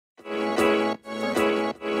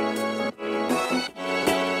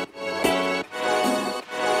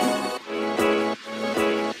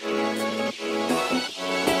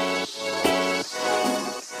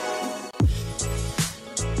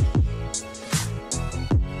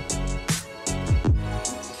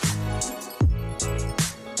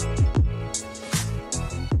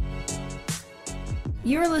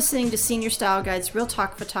You're listening to Senior Style Guide's Real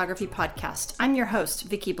Talk Photography podcast. I'm your host,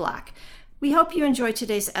 Vicki Black. We hope you enjoy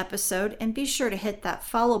today's episode and be sure to hit that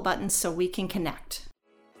follow button so we can connect.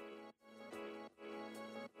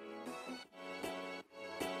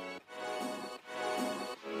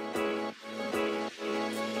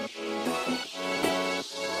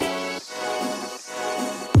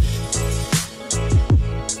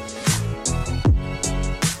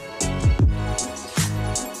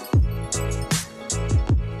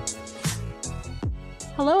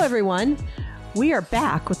 Hello, everyone. We are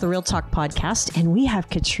back with the Real Talk podcast, and we have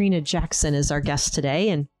Katrina Jackson as our guest today.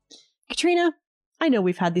 And Katrina, I know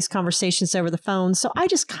we've had these conversations over the phone, so I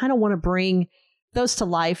just kind of want to bring those to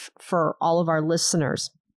life for all of our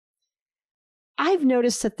listeners. I've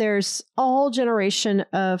noticed that there's a whole generation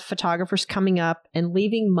of photographers coming up and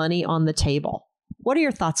leaving money on the table. What are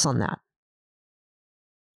your thoughts on that?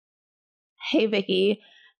 Hey, Vicki.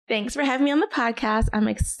 Thanks for having me on the podcast. I'm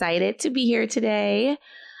excited to be here today.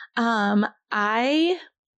 Let's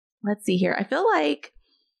see here. I feel like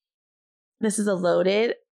this is a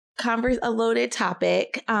loaded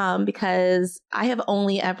topic because I have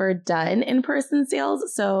only ever done in-person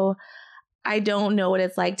sales. So I don't know what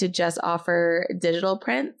it's like to just offer digital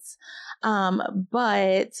prints.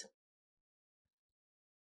 But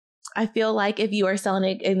I feel like if you are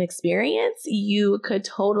selling an experience, you could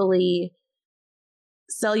totally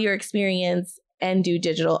sell your experience and do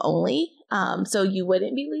digital only. So you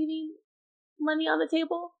wouldn't be leaving money on the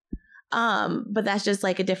table. But that's just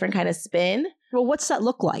like a different kind of spin. Well, what's that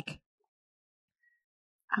look like?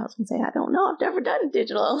 I was going to say, I don't know. I've never done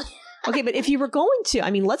digital. Okay, but if you were going to,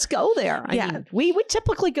 let's go there. I mean, we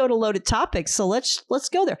typically go to loaded topics, so let's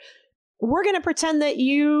go there. We're going to pretend that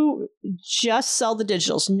you just sell the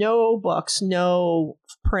digitals. No books, no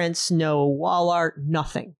prints, no wall art,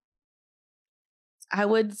 nothing. I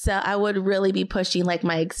would really be pushing like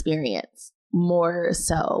my experience more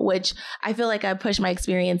so, which I feel like I push my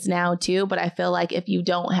experience now too. But I feel like if you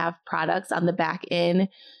don't have products on the back end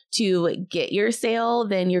to get your sale,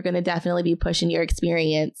 then you're going to definitely be pushing your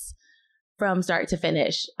experience from start to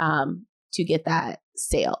finish to get that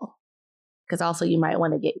sale. Because also you might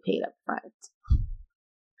want to get paid up front.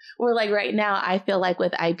 Or like right now, I feel like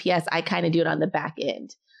with IPS, I kind of do it on the back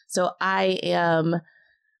end. So I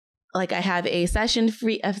have a session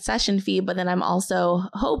fee, but then I'm also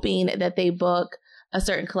hoping that they book a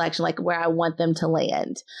certain collection, like where I want them to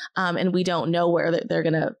land. And we don't know where they're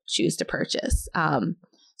going to choose to purchase.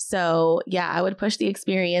 So yeah, I would push the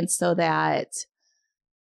experience so that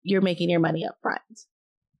you're making your money up front.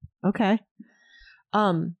 Okay.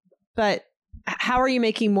 But how are you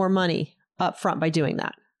making more money up front by doing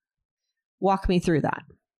that? Walk me through that.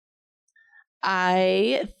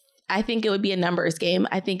 I think it would be a numbers game.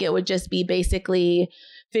 I think it would just be basically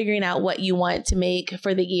figuring out what you want to make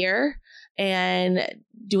for the year and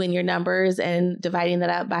doing your numbers and dividing that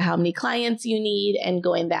up by how many clients you need and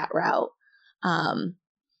going that route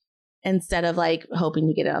instead of like hoping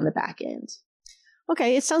to get it on the back end.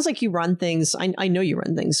 Okay. It sounds like you run things. I know you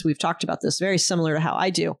run things. We've talked about this, very similar to how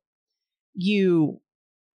I do. You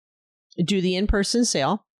do the in-person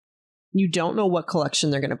sale. You don't know what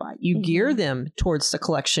collection they're going to buy. You gear them towards the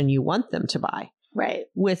collection you want them to buy. Right.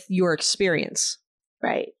 With your experience.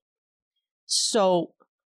 Right. So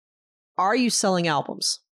are you selling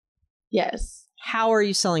albums? Yes. How are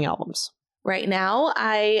you selling albums? Right now,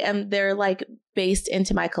 they're like based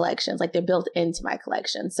into my collections, like they're built into my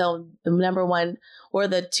collection. So the number one or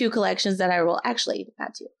the two collections that I will actually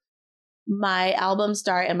not two. My albums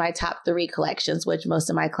start in my top 3 collections, which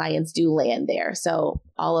most of my clients do land there. So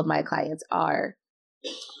all of my clients are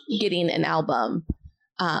getting an album,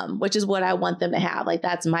 which is what I want them to have. Like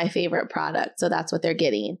that's my favorite product. So that's what they're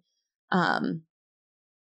getting. Yeah,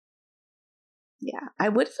 I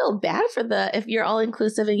would feel bad if you're all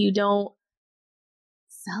inclusive and you don't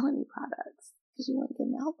sell any products because you want to get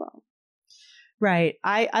an album. Right.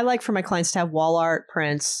 I like for my clients to have wall art,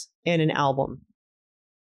 prints, and an album,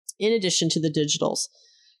 in addition to the digitals.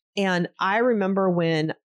 And I remember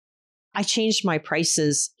when I changed my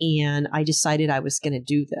prices and I decided I was going to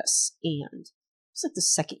do this. And it was like the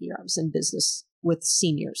second year I was in business with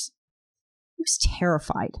seniors. I was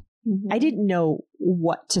terrified. I didn't know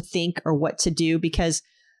what to think or what to do because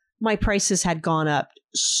my prices had gone up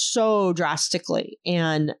so drastically.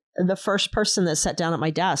 And the first person that sat down at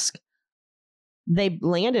my desk, they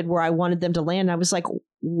landed where I wanted them to land. I was like,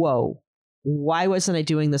 whoa. Why wasn't I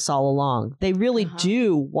doing this all along? They really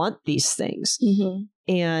do want these things.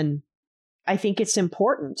 And I think it's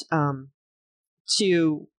important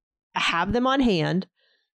to have them on hand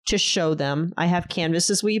to show them. I have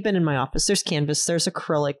canvases. Well, you've been in my office. There's canvas, there's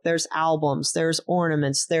acrylic, there's albums, there's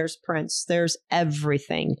ornaments, there's prints, there's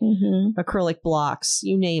everything. Acrylic blocks,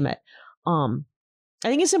 you name it. I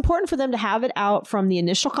think it's important for them to have it out from the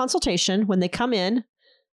initial consultation. When they come in,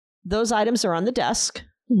 those items are on the desk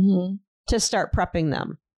to start prepping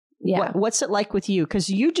them. Yeah. What's it like with you? Because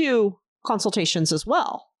you do consultations as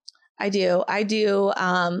well. I do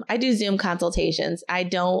Zoom consultations. I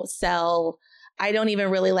don't even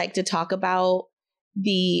really like to talk about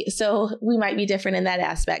so we might be different in that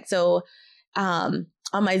aspect. So,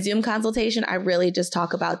 on my Zoom consultation, I really just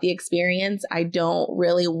talk about the experience. I don't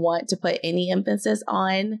really want to put any emphasis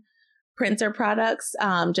on prints or products,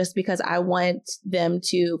 just because I want them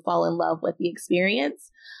to fall in love with the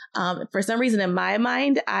experience. For some reason in my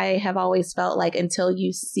mind, I have always felt like until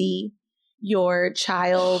you see your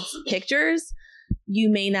child's pictures, you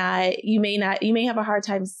may have a hard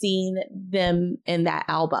time seeing them in that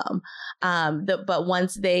album. But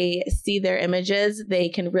once they see their images, they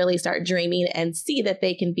can really start dreaming and see that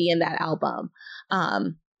they can be in that album.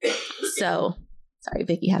 So sorry,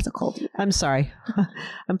 Vicki has a cold. I'm sorry.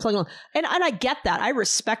 I'm plugging on. And I get that. I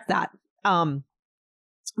respect that.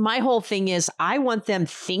 My whole thing is I want them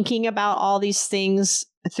thinking about all these things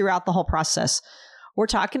throughout the whole process. We're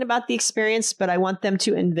talking about the experience, but I want them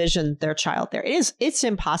to envision their child there. It's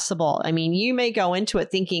impossible. I mean, you may go into it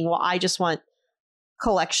thinking, well, I just want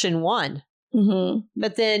collection 1.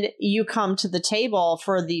 But then you come to the table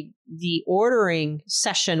for the ordering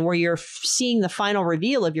session where you're seeing the final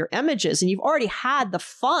reveal of your images, and you've already had the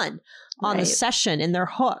fun on the session and they're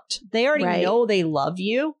hooked. They already know they love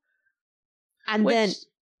you. And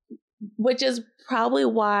which is probably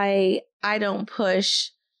why I don't push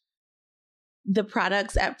the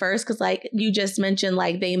products at first, because like you just mentioned,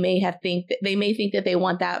 like they may think that they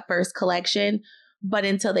want that first collection, but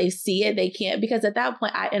until they see it, they can't, because at that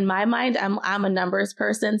point, in my mind, I'm a numbers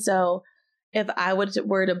person. So if I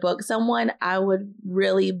were to book someone, I would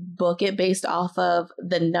really book it based off of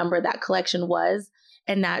the number that collection was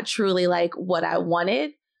and not truly like what I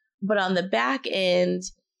wanted. But on the back end,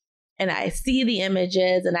 and I see the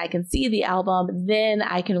images and I can see the album, then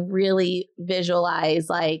I can really visualize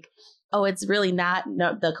like, oh, it's really not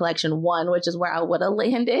the collection 1, which is where I would have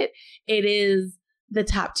landed. It is the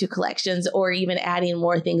top 2 collections, or even adding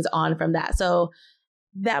more things on from that. So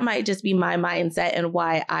that might just be my mindset and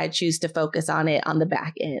why I choose to focus on it on the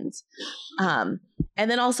back end. And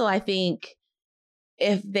then also I think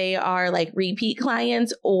if they are like repeat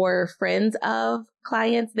clients or friends of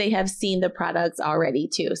clients, they have seen the products already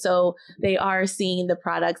too. So they are seeing the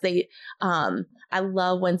products. I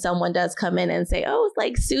love when someone does come in and say, oh, it's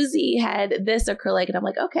like Susie had this acrylic. And I'm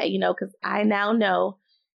like, okay, because I now know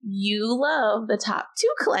you love the top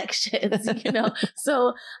 2 collections,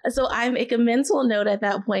 So I make a mental note at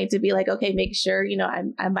that point to be like, okay, make sure,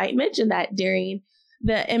 I might mention that during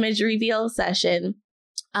the image reveal session.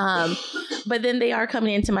 But then they are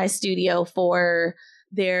coming into my studio for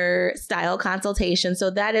their style consultation. So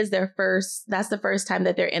that's the first time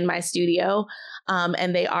that they're in my studio.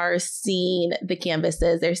 And they are seeing the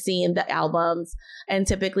canvases, they're seeing the albums, and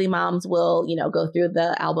typically moms will, go through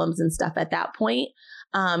the albums and stuff at that point.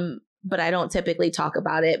 But I don't typically talk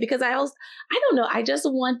about it because I don't know. I just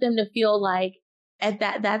want them to feel like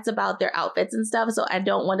that's about their outfits and stuff. So I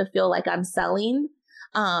don't want to feel like I'm selling.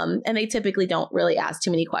 And they typically don't really ask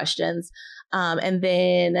too many questions. And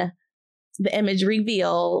then the image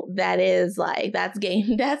reveal, that's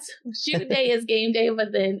shoot day is game day,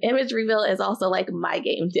 but then image reveal is also like my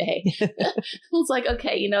game day. It's like,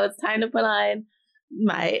 okay, it's time to put on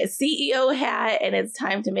my CEO hat and it's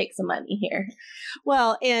time to make some money here.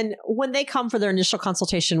 Well, and when they come for their initial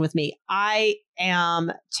consultation with me, I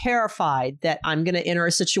am terrified that I'm going to enter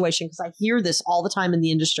a situation, because I hear this all the time in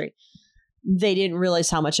the industry. They didn't realize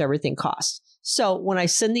how much everything costs. So when I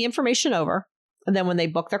send the information over, and then when they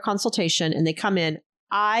book their consultation and they come in,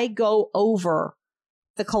 I go over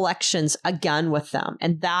the collections again with them.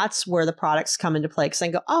 And that's where the products come into play. Because I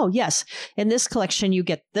go, oh, yes, in this collection, you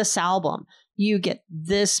get this album. You get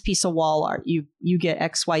this piece of wall art. You get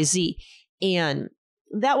XYZ. And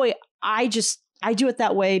that way, I do it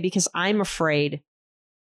that way because I'm afraid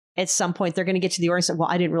at some point they're going to get to the order and say, well,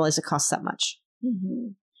 I didn't realize it costs that much.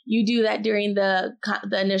 Mm-hmm. You do that during the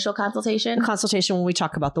initial consultation? The consultation, when we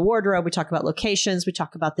talk about the wardrobe, we talk about locations, we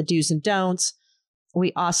talk about the do's and don'ts.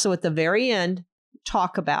 We also, at the very end,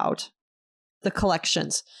 talk about the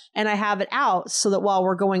collections. And I have it out so that while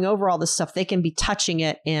we're going over all this stuff, they can be touching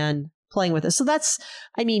it and playing with it. So that's,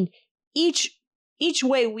 each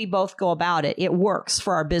way we both go about it, it works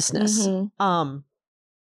for our business. Mm-hmm.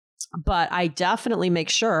 But I definitely make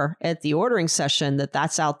sure at the ordering session that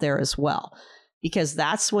that's out there as well, because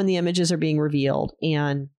that's when the images are being revealed.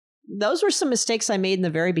 And those were some mistakes I made in the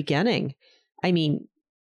very beginning. I mean,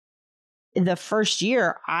 in the first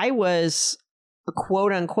year, I was a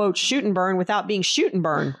quote unquote shoot and burn without being shoot and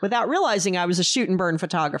burn, without realizing I was a shoot and burn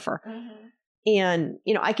photographer. And,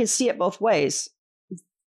 you know, I can see it both ways,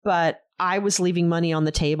 but I was leaving money on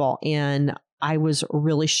the table, and I was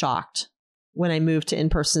really shocked when I moved to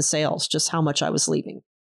in-person sales, just how much I was leaving.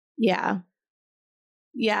 Yeah.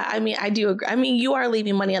 Yeah. I mean, I do agree. I mean, you are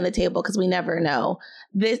leaving money on the table because we never know.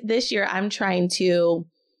 This year, I'm trying to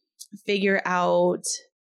figure out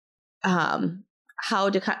how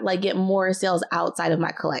to like get more sales outside of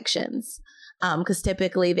my collections. Because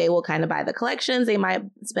typically they will kind of buy the collections. They might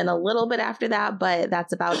spend a little bit after that, but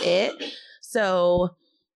that's about it. So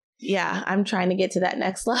yeah, I'm trying to get to that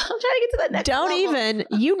next level. I'm trying to get to that next level. Don't even,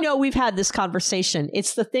 you know, we've had this conversation.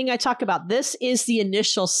 It's the thing I talk about. This is the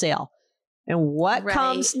initial sale. And what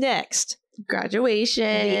comes next?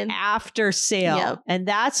 Graduation. The after sale. Yep. And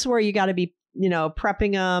that's where you got to be, you know,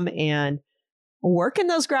 prepping them and working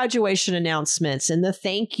those graduation announcements and the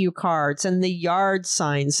thank you cards and the yard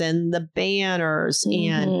signs and the banners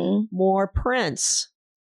and more prints,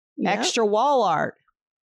 extra wall art.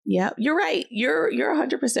 Yeah, you're right. You're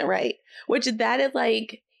 100% right. Which that is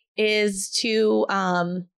like is to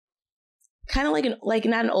kind of like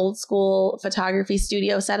not an old school photography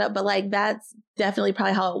studio setup, but like that's definitely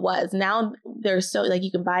probably how it was. Now there's so like you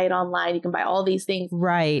can buy it online, you can buy all these things.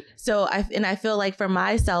 Right. So I feel like for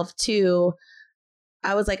myself too,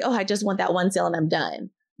 I was like, oh, I just want that one sale and I'm done.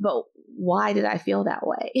 But why did I feel that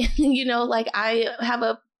way? You know, like I have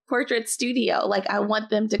a portrait studio. Like I want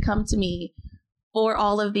them to come to me for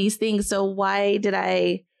all of these things. So why did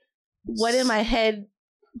what in my head?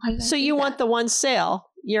 So you want the one sale.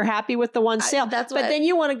 You're happy with the one sale. But then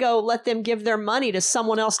you want to go let them give their money to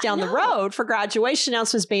someone else down the road for graduation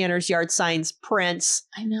announcements, banners, yard signs, prints.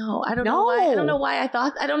 I know. I don't know why. I don't know why I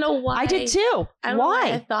thought. I don't know why. I did too. I don't know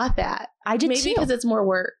why I thought that. I did too. Maybe because it's more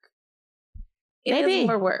work. It is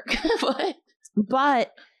more work.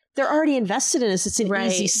 But they're already invested in us. It's an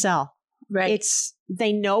easy sell. Right.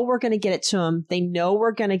 They know we're going to get it to them. They know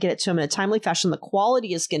we're going to get it to them in a timely fashion. The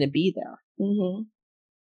quality is going to be there. Mm-hmm.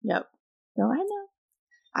 Yep. No, I know.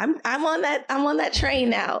 I'm on that train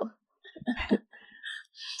now.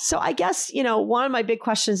 So I guess, you know, one of my big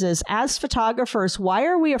questions is, as photographers, why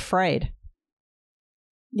are we afraid?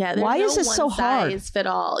 Yeah. Why is this so hard? Size fit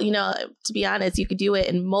all. You know, to be honest, you could do it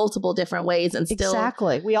in multiple different ways and still.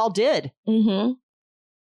 Exactly. We all did. Mm-hmm.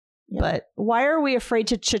 Yep. But why are we afraid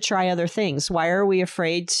to try other things? Why are we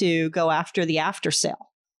afraid to go after the after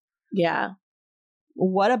sale? Yeah.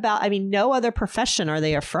 What about, I mean, no other profession are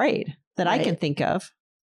they afraid that I can think of.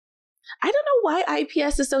 I don't know why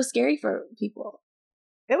IPS is so scary for people.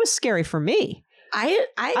 It was scary for me. I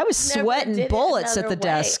was sweating bullets at the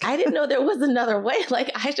desk. I didn't know there was another way.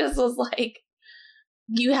 Like, I just was like,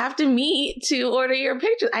 you have to meet to order your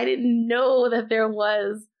pictures. I didn't know that there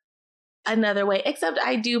was another way, except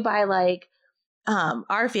I do buy like,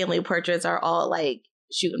 our family portraits are all like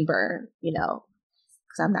shoot and burn, you know,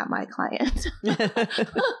 because I'm not my client.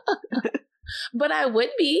 But I would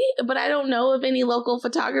be, but I don't know of any local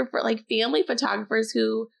photographer, like family photographers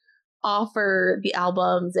who offer the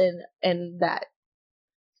albums and that.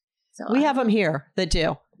 So we have them here that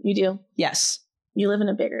do. You do? Yes. You live in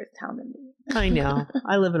a bigger town than me. I know.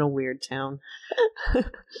 I live in a weird town.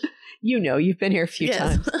 You know, you've been here a few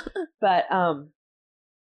times. But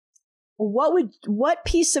what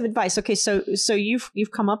piece of advice? Okay, so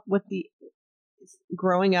you've come up with the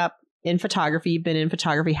growing up in photography. You've been in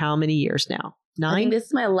photography how many years now? 9? I think this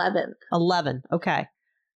is my 11th. 11. Okay.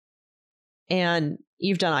 And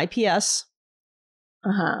you've done IPS.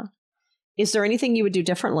 Uh-huh. Is there anything you would do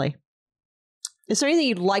differently? Is there anything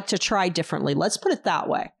you'd like to try differently? Let's put it that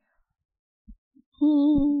way.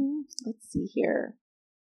 Let's see here.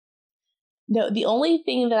 No, the only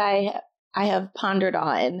thing that I have pondered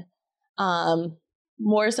on,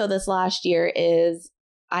 more so this last year, is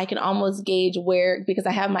I can almost gauge where, because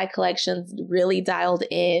I have my collections really dialed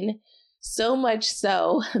in, so much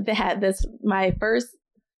so that my first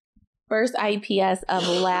IPS of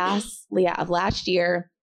last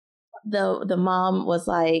year, the mom was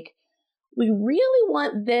like, we really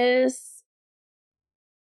want this,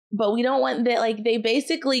 but we don't want that. Like, they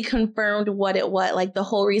basically confirmed what it was, like the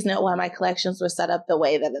whole reason why my collections were set up the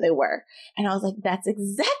way that they were. And I was like, that's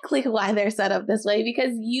exactly why they're set up this way,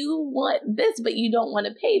 because you want this, but you don't want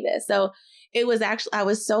to pay this. So it was actually, I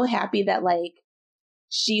was so happy that like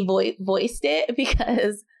she voiced it,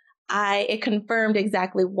 because it confirmed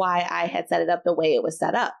exactly why I had set it up the way it was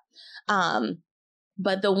set up.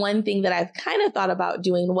 But the one thing that I've kind of thought about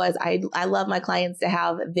doing was I love my clients to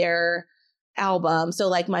have their album. So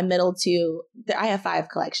like my middle two, I have 5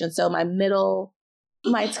 collections. So my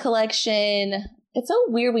collection, it's so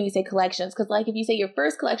weird when you say collections, because like if you say your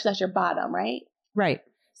first collection, that's your bottom, right? Right.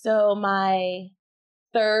 So my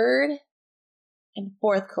 3rd and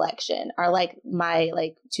 4th collection are like my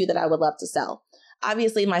 2 that I would love to sell.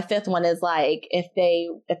 Obviously my 5th one is like if they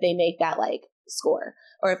make that like score,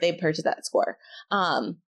 or if they purchase that score.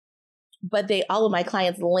 But all of my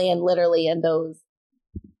clients land literally in those,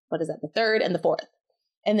 what is that, the 3rd and the 4th.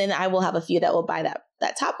 And then I will have a few that will buy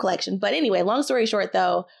that top collection. But anyway, long story short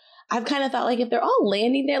though, I've kind of thought like if they're all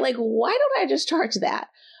landing there, like why don't I just charge that?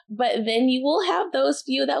 But then you will have those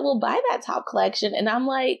few that will buy that top collection. And I'm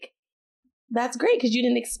like, that's great because you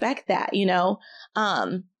didn't expect that, you know?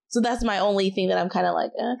 So that's my only thing that I'm kind of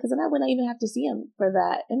like, because then I wouldn't even have to see them for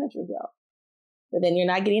that image reveal. But then you're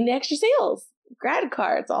not getting the extra sales, grad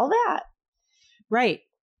cards, all that. Right.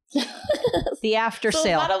 The after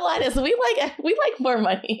sale. So bottom line is we like more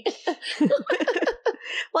money.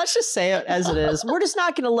 Let's just say it as it is. We're just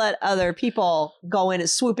not going to let other people go in and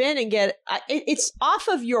swoop in and get it's off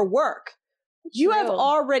of your work. You True. have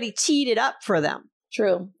already teed it up for them.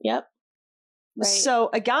 True. Yep. Right. So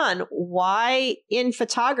again, why in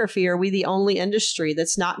photography are we the only industry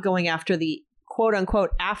that's not going after the quote unquote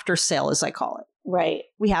after sale, as I call it? Right.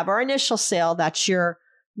 We have our initial sale. That's your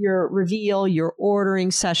reveal, your ordering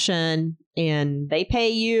session, and they pay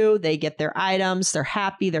you, they get their items, they're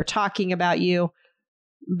happy, they're talking about you.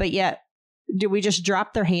 But yet, do we just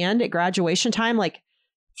drop their hand at graduation time? Like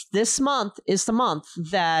this month is the month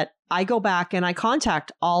that I go back and I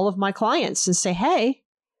contact all of my clients and say, hey,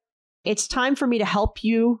 it's time for me to help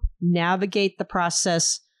you navigate the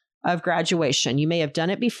process of graduation. You may have done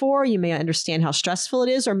it before. You may understand how stressful it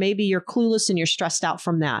is, or maybe you're clueless and you're stressed out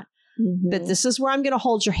from that. Mm-hmm. But this is where I'm going to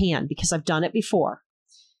hold your hand because I've done it before.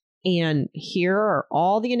 And here are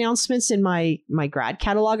all the announcements in my grad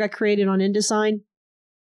catalog I created on InDesign.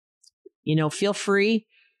 You know, feel free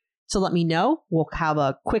to let me know. We'll have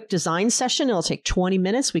a quick design session. It'll take 20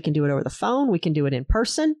 minutes. We can do it over the phone. We can do it in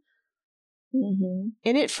person. Mm-hmm.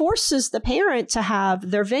 And it forces the parent to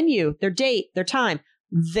have their venue, their date, their time,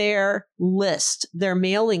 their list, their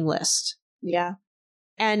mailing list. Yeah.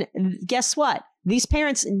 And guess what? These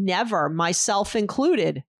parents never, myself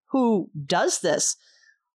included, who does this,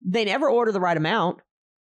 they never order the right amount.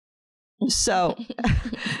 So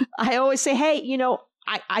I always say, hey, you know,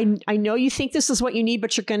 I know you think this is what you need,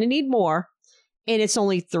 but you're going to need more. And it's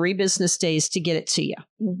only 3 business days to get it to you.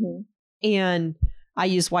 Mm-hmm. And I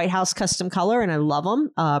use White House Custom Color and I love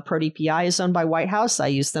them. Pro DPI is owned by White House. I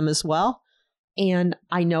use them as well. And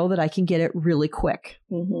I know that I can get it really quick.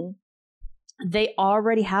 Mm-hmm. They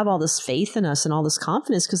already have all this faith in us and all this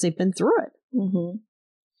confidence because they've been through it. Mm-hmm.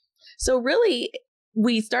 So really,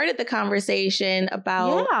 we started the conversation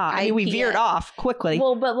about I mean, we veered off quickly.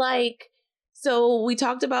 Well, but so we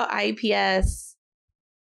talked about IPS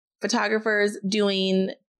photographers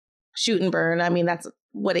doing shoot and burn. I mean, that's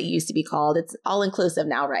what it used to be called. It's all inclusive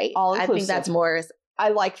now, right? All inclusive. I think that's more. I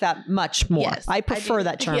like that much more. Yes, I prefer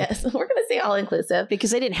that term. Yes, we're going to say all inclusive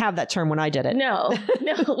because they didn't have that term when I did it. No,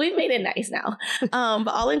 we've made it nice now.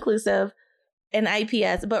 But all inclusive and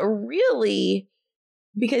IPS, but really,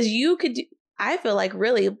 because you could, I feel like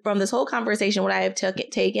really from this whole conversation, what I have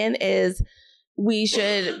taken is we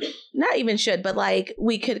should, not even should, but like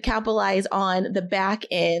we could capitalize on the back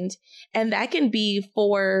end, and that can be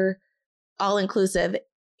for all inclusive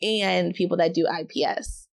and people that do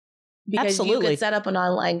IPS. Because Absolutely. You could set up an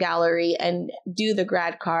online gallery and do the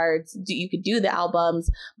grad cards. You could do the albums,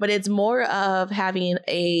 but it's more of having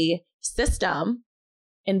a system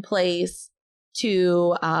in place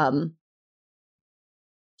to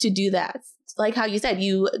do that. Like how you said,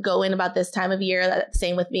 you go in about this time of year.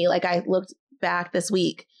 Same with me. Like I looked back this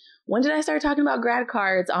week. When did I start talking about grad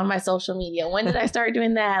cards on my social media? When did I start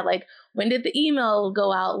doing that? Like, when did the email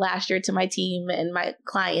go out last year to my team and my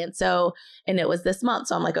clients? So, and it was this month.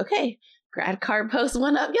 So I'm like, okay, grad card post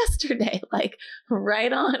went up yesterday, like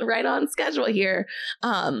right on schedule here.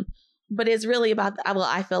 But it's really about,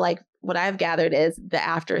 I feel like what I've gathered is the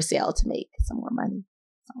after sale to make some more money.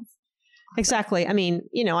 So. Exactly. I mean,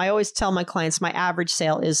 you know, I always tell my clients my average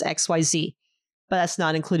sale is XYZ, but that's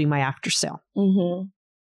not including my after sale. Mm-hmm.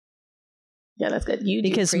 Yeah, that's good.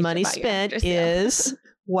 Because money spent is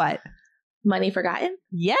what? Money forgotten?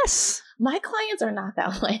 Yes. My clients are not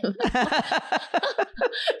that way.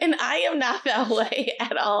 And I am not that way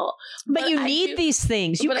at all. But you need these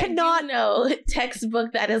things. You cannot know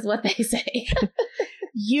textbook, that is what they say.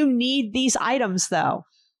 You need these items though.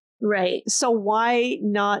 Right. So why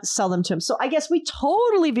not sell them to them? So I guess we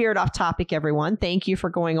totally veered off topic, everyone. Thank you for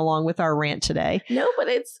going along with our rant today. No, but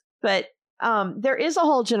there is a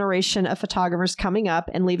whole generation of photographers coming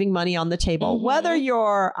up and leaving money on the table, whether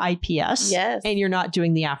you're IPS and you're not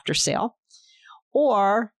doing the after sale,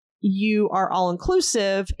 or you are all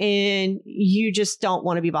inclusive and you just don't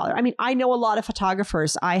want to be bothered. I mean, I know a lot of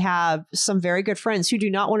photographers. I have some very good friends who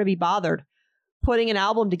do not want to be bothered putting an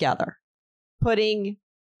album together, putting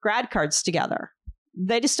grad cards together.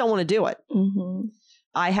 They just don't want to do it.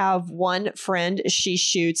 I have one friend, she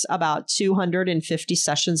shoots about 250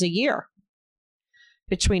 sessions a year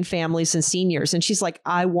between families and seniors. And she's like,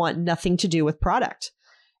 I want nothing to do with product.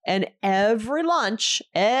 And every lunch,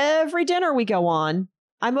 every dinner we go on,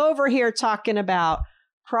 I'm over here talking about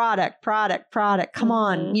product. Come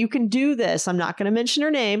on, you can do this. I'm not going to mention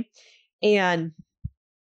her name. And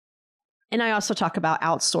I also talk about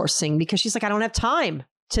outsourcing because she's like, I don't have time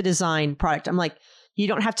to design product. I'm like, you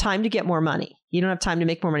don't have time to get more money. You don't have time to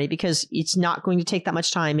make more money because it's not going to take that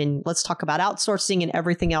much time. And let's talk about outsourcing and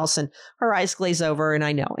everything else. And her eyes glaze over. And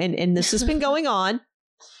I know. And this has been going on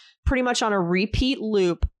pretty much on a repeat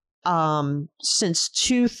loop since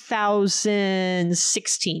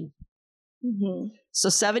 2016. So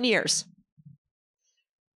 7 years.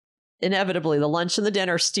 Inevitably, the lunch and the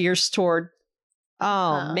dinner steers toward,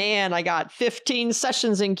 man, I got 15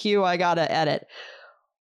 sessions in queue. I got to edit.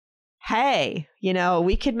 Hey,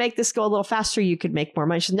 we could make this go a little faster. You could make more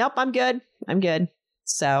money. She's, nope, I'm good.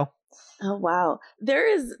 So. Oh, wow.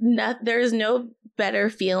 There is no better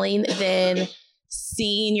feeling than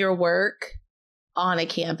seeing your work on a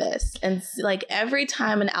canvas. And like every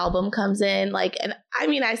time an album comes in, and I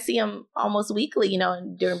mean, I see them almost weekly,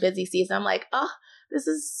 during busy season. I'm like, oh, this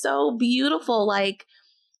is so beautiful. Like,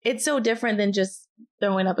 it's so different than just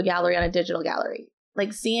throwing up a gallery on a digital gallery.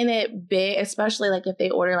 Like seeing it big, especially like if they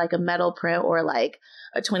order like a metal print or like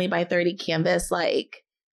a 20 by 30 canvas, like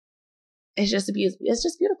it's just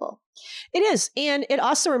beautiful. It is. And it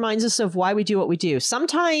also reminds us of why we do what we do.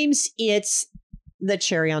 Sometimes it's the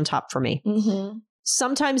cherry on top for me.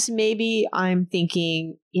 Sometimes maybe I'm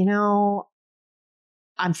thinking,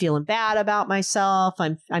 I'm feeling bad about myself.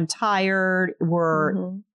 I'm tired.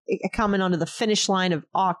 We're coming onto the finish line of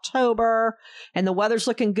October and the weather's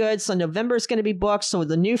looking good. So November is going to be booked. So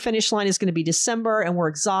the new finish line is going to be December and we're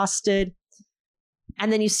exhausted.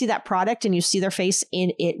 And then you see that product and you see their face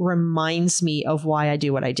and it reminds me of why I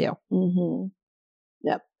do what I do.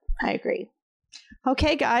 Yep. I agree.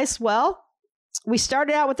 Okay, guys. Well, we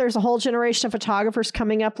started out with there's a whole generation of photographers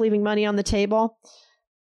coming up, leaving money on the table.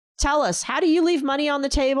 Tell us, how do you leave money on the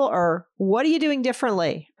table, or what are you doing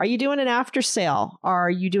differently? Are you doing an after sale?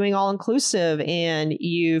 Are you doing all inclusive and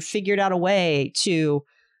you figured out a way to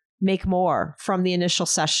make more from the initial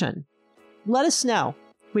session? Let us know.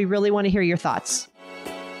 We really want to hear your thoughts.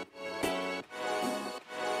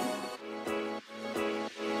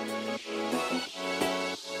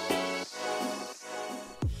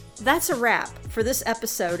 That's a wrap for this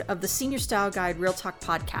episode of the Senior Style Guide Real Talk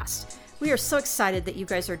podcast. We are so excited that you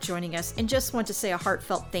guys are joining us and just want to say a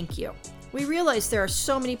heartfelt thank you. We realize there are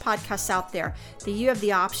so many podcasts out there that you have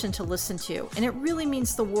the option to listen to, and it really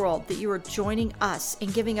means the world that you are joining us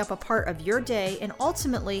and giving up a part of your day and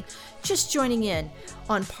ultimately just joining in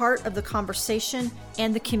on part of the conversation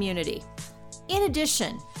and the community. In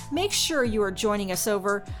addition, make sure you are joining us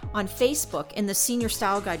over on Facebook in the Senior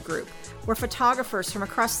Style Guide group, where photographers from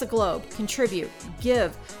across the globe contribute,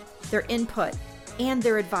 give their input and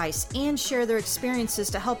their advice, and share their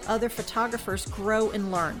experiences to help other photographers grow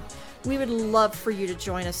and learn. We would love for you to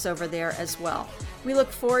join us over there as well. We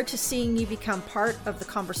look forward to seeing you become part of the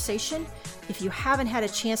conversation. If you haven't had a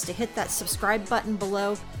chance to hit that subscribe button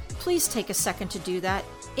below, please take a second to do that.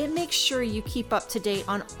 It makes sure you keep up to date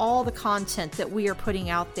on all the content that we are putting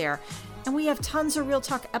out there. And we have tons of Real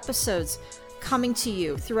Talk episodes coming to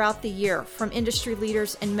you throughout the year from industry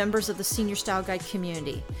leaders and members of the Senior Style Guide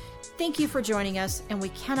community. Thank you for joining us, and we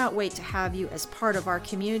cannot wait to have you as part of our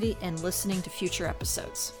community and listening to future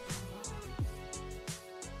episodes.